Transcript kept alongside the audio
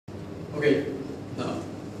Okay, now,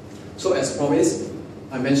 so as promised,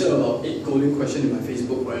 I mentioned about 8 golden questions in my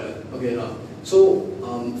Facebook, right? Okay, now, so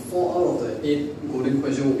 4 out of the 8 golden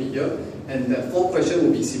questions will be here, and that 4 question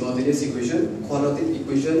will be simultaneous equation, quadratic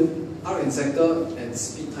equation, arc and sector, and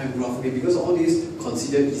speed time graph. Okay, because all these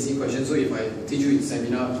considered easy questions, so if I teach you in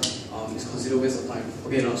seminar, it's considered a waste of time.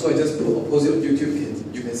 Okay, now, so I just post it on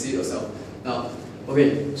YouTube, you can see it yourself. Now,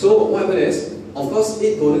 okay, so what happened is, of course,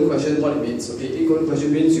 8 golden questions, what it means. Okay, 8 golden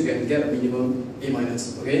questions means you can get a minimum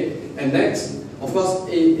A-. Okay, and next, of course,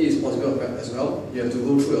 A is possible as well. You have to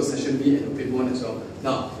go through your session B and your paper 1 as well.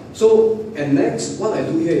 Now, so, and next, what I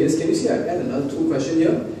do here is, can you see I add another 2 questions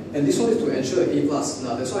here? And this one is to ensure A+.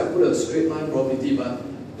 Now, that's why I put a straight line probability, but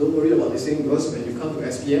don't worry about this thing, because when you come to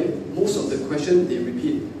SPM, most of the questions they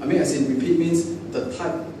repeat. I mean, as in repeat means the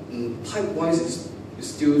type-wise is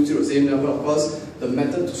still the same now, but of course, the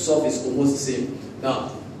method to solve is almost the same.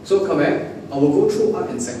 Now, so come back, I will go through arc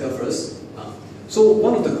and sector first. So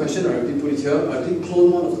one of the questions I already put it here, I already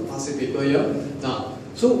clone one of the past paper here. Now,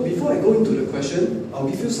 so before I go into the question, I'll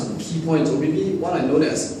give you some key points, or maybe what I know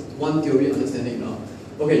as one theory understanding now.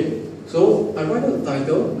 Okay, so I write out the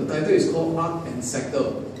title. The title is called arc and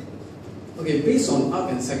sector. Okay, based on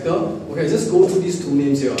arc and sector, okay, just go through these 2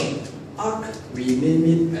 names here. Arc, we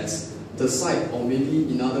name it as the side, or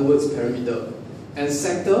maybe in other words, perimeter. And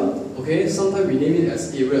sector, okay, sometimes we name it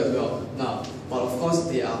as area as well. Now, but of course,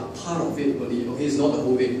 they are part of it only, okay, it's not the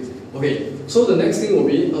whole thing. Okay, so the next thing will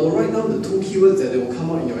be, I will write down the 2 keywords that they will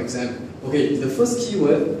come out in your exam. Okay, the first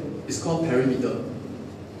keyword is called perimeter.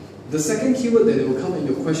 The second keyword that will come in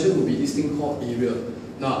your question will be this thing called area.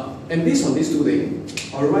 Now, and based on these 2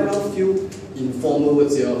 things, I'll write out a few informal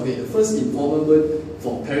words here. Okay, the first informal word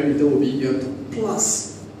for perimeter will be you have to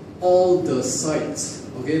plus all the sides.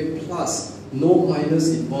 Okay, plus, no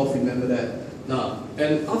minus involved, remember that. Now,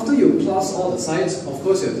 and after you plus all the sides, of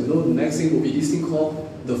course you have to know the next thing will be this thing called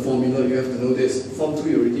the formula. You have to know this. Form 2,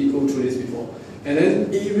 you already go through this before. And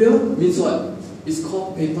then area means what? It's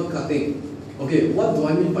called paper cutting. Okay, what do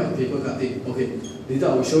I mean by paper cutting? Okay, later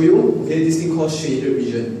I will show you. Okay, this thing called shaded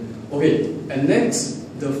region. Okay, and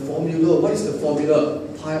next, the formula. What is the formula?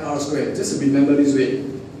 Pi r squared. Just remember this way.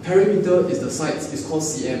 Perimeter is the sides. It's called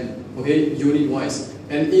cm. Okay, unit wise.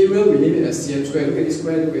 And area, we name it as cm squared. Look at this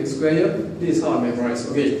square, look at this square here. This is how I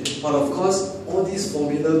memorize. Okay, but of course, all this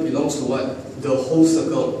formula belongs to what? The whole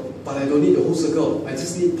circle. But I don't need the whole circle. I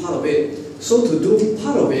just need part of it. So to do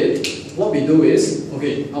part of it, what we do is,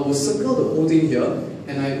 okay, I will circle the whole thing here,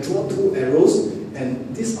 and I draw 2 arrows,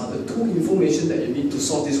 and these are the 2 information that you need to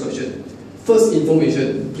solve this question. First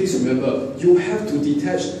information, please remember, you have to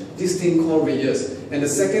detach this thing called radius. And the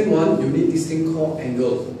second one, you need this thing called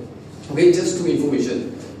angle. Okay, just 2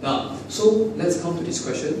 information. Now, so let's come to this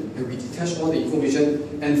question, and we detach all the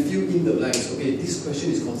information and fill in the blanks. Okay, this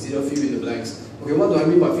question is considered fill in the blanks. Okay, what do I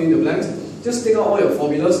mean by fill in the blanks? Just take out all your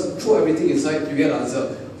formulas, throw everything inside, you get an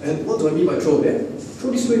answer. And what do I mean by throw? Throw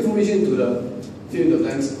this 2 information into the fill in the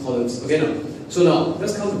blanks columns. Okay, now, so now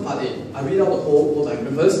let's come to part A. I read out the whole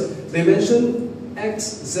diagram first. They mention X,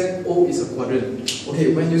 Z, O is a quadrant.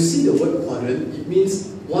 Okay, when you see the word quadrant, it means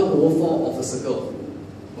 1/4 of a circle.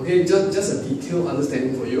 Okay, just a detailed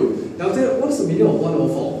understanding for you. Now, what is the meaning of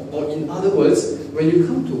 1/4? Or in other words, when you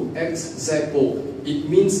come to X, Z, O, it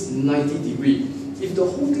means 90 degree. If the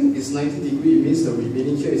whole thing is 90 degree, it means the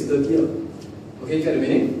remaining here is 30. Okay, get the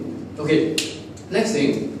meaning? Okay, next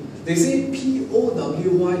thing, they say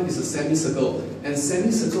POWY is a semicircle, and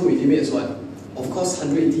semicircle we name it as what? Of course,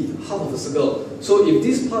 180, half of a circle. So if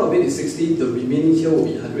this part of it is 60, the remaining here will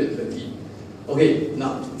be 120. Okay,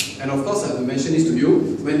 now, and of course I have to mention this to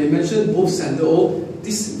you, when they mention both center O,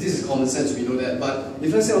 this is common sense, we know that, but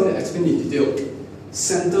if let's say I want to explain in detail,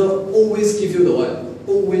 center always give you the what?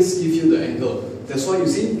 Always give you the angle. That's why you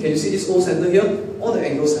see, can you see this O center here? All the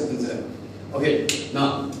angles happen there. Okay,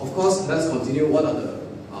 now, of course, let's continue. What are the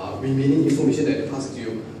remaining information that they pass to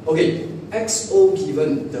you? Okay, XO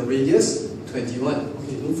given the radius, 21.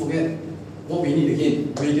 Okay, don't forget what we need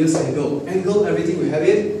again. Radius, angle. Angle, everything we have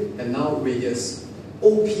it, and now radius.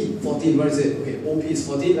 OP, 14, where is it? Okay, OP is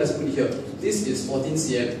 14, let's put it here. This is 14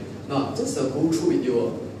 cm. Now, just go through with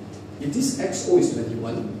your, if this XO is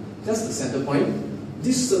 21, that's the center point.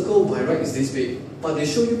 This circle by right is this big, but they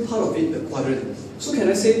show you part of it, the quadrant. So can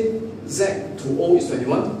I say Z to O is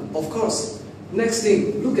 21? Of course. Next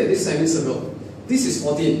thing, look at this semicircle. This is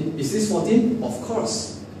 14. Is this 14? Of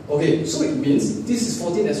course. Okay, so it means this is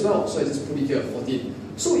 14 as well. So I just put it here, 14.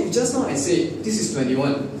 So if just now I say this is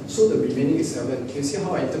 21, so the remaining is 7. Can you see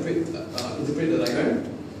how I interpret the diagram?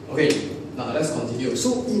 Okay, now let's continue.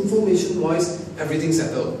 So information-wise, everything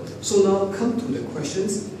settled. So now come to the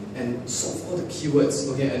questions and solve all the keywords,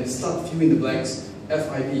 okay, and start filling the blanks.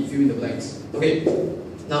 FIB, fill in the blanks. Okay,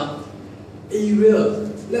 now area,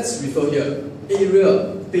 let's refer here.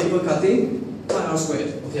 Area, paper cutting, pi r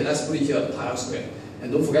squared. Okay, let's put it here, pi r squared.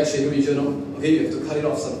 And don't forget shader region, okay, you have to cut it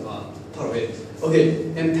off some part of it.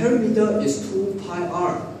 Okay, and perimeter is 2 pi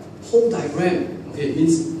r. Whole diagram, okay,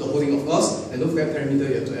 means the whole thing, of course. And don't forget perimeter,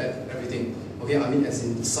 you have to add everything. Okay, I mean as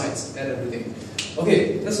in the sides, add everything.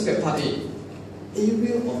 Okay, let's look at part A.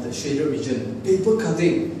 Area of the shader region, paper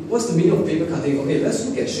cutting. What's the meaning of paper cutting? Okay, let's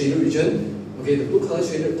look at shader region. Okay, the blue color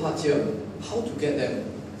shaded part here. How to get them?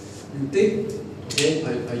 You take, okay,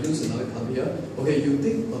 I use another color here. Okay, you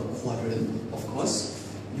take a quadrant, of course.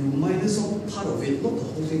 You minus off part of it, not the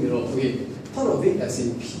whole thing at all. Okay, part of it as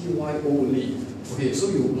in PY only. Okay, so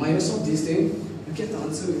you minus off this thing, you get the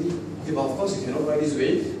answer already. Okay, but of course you cannot write this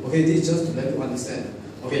way. Okay, this is just to let you understand.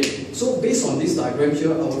 Okay, so based on this diagram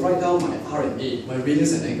here, I will write down my R and A, my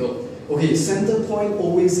radius and angle. Okay, center point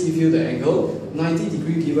always give you the angle, 90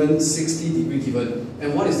 degree given, 60 degree given.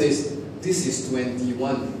 And what is this? This is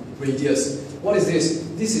 21 radius. What is this?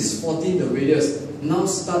 This is 14 the radius. Now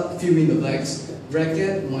start filling the blanks.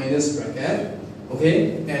 Bracket minus bracket.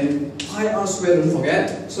 Okay, and pi r squared, don't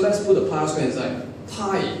forget. So let's put the pi r squared inside.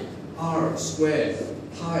 Pi r squared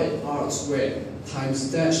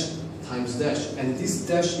times dash, and this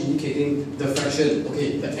dash indicating the fraction,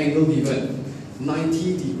 okay, the angle given.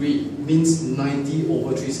 90 degree means 90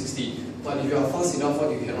 over 360. But if you are fast enough,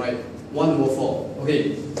 what you can write? 1 over 4.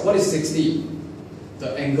 Okay, what is 60?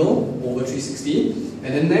 The angle over 360.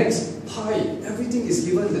 And then next, pi, everything is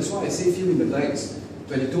given, that's why I say fill in the blanks.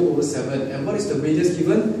 22 over 7. And what is the radius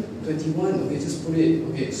given? 21. Okay, just put it,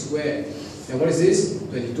 okay, square. And what is this?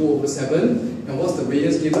 22 over 7. And what's the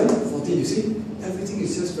radius given? 14. You see? Everything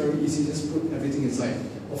is just very easy, just put everything inside.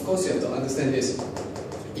 Of course, you have to understand this.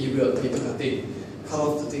 Area, paper cutting. Cut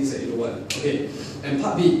off the things that you don't want. Okay. And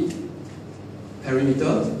part B,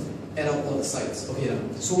 perimeter, add up all the sides. Okay, now.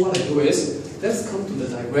 So what I do is, let's come to the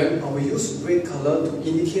diagram. I will use red color to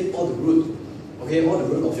indicate all the root. Okay, all the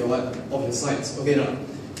root of your what? Of your sides. Okay, now.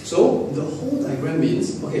 So the whole diagram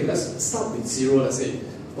means, okay, let's start with 0, let's say.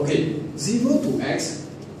 Okay, 0 to x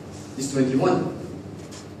is 21.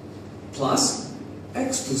 Plus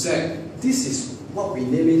x to z. This is what we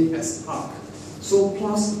name it as arc. So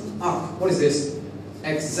plus arc. What is this?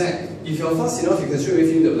 Xz. If you are fast enough, you can straight away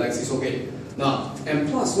fill in the blanks. It's okay. Now, and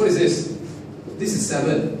plus, what is this? This is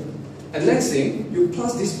 7. And next thing, you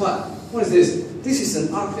plus this part. What is this? This is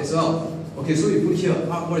an arc as well. Okay, so you put here,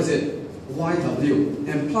 arc, what is it? YW.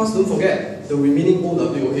 And plus, don't forget, the remaining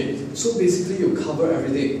OW. Okay, so basically you cover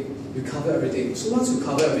everything. You cover everything. So once you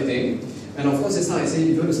cover everything, and of course, just now I say,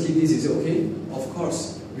 if you want to skip this, is it okay? Of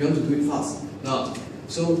course, we want to do it fast. Now,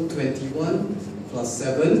 so 21 plus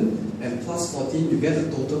 7 and plus 14, you get a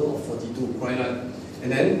total of 42, right?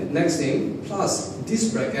 And then, next thing, plus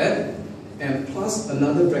this bracket, and plus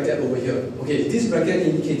another bracket over here. Okay, this bracket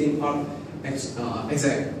indicating arc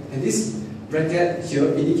exact, and this bracket here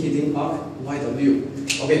indicating arc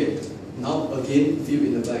YW. Okay, now again fill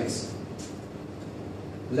in the blanks.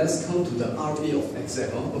 Let's come to the RA of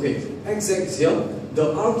exact. Okay, exact is here.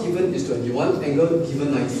 The R given is 21, angle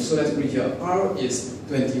given 90. So let's put it here. R is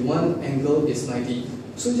 21, angle is 90.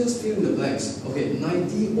 So just fill in the blanks. Okay,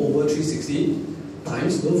 90 over 360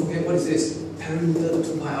 times, don't forget what is this? Perimeter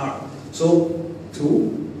 2 pi r. So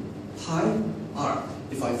 2 pi r.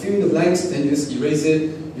 If I fill in the blanks, then you just erase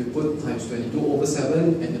it. You put times 22 over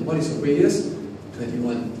 7, and then what is your radius?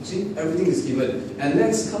 21. See, everything is given. And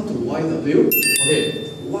next, come to YW.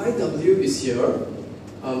 Okay, YW is here.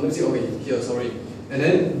 Let's see, okay, here, sorry. And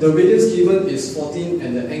then the radius given is 14,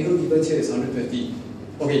 and the angle given here is 120.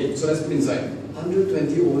 Okay, so let's put inside.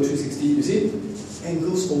 120 over 360, you see?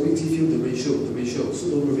 Angles always give you the ratio, so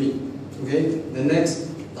don't worry. Okay, the next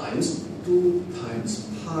times 2 times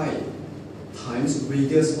pi times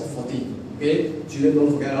radius of 40. Okay, Julian,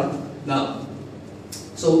 don't forget. Now,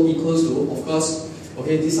 so equals to, of course,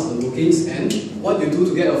 okay, these are the workings, and what you do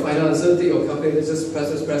to get a final answer, take your calculator, just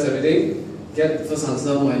press everything, get the first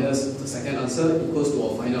answer minus the second answer equals to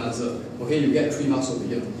a final answer. Okay, you get 3 marks over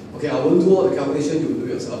here. Okay, I won't do all the calculation, you will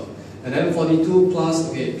do yourself. And then 42 plus,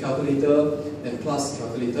 okay, calculator, and plus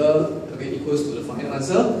calculator, okay, equals to the final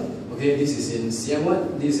answer. Okay, this is in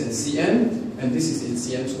CM1, this is in CM, and this is in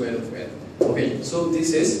CM squared of squared. Okay, so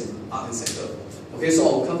this is arc and sector. Okay, so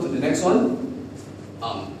I'll come to the next one,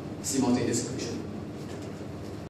 simultaneous equation.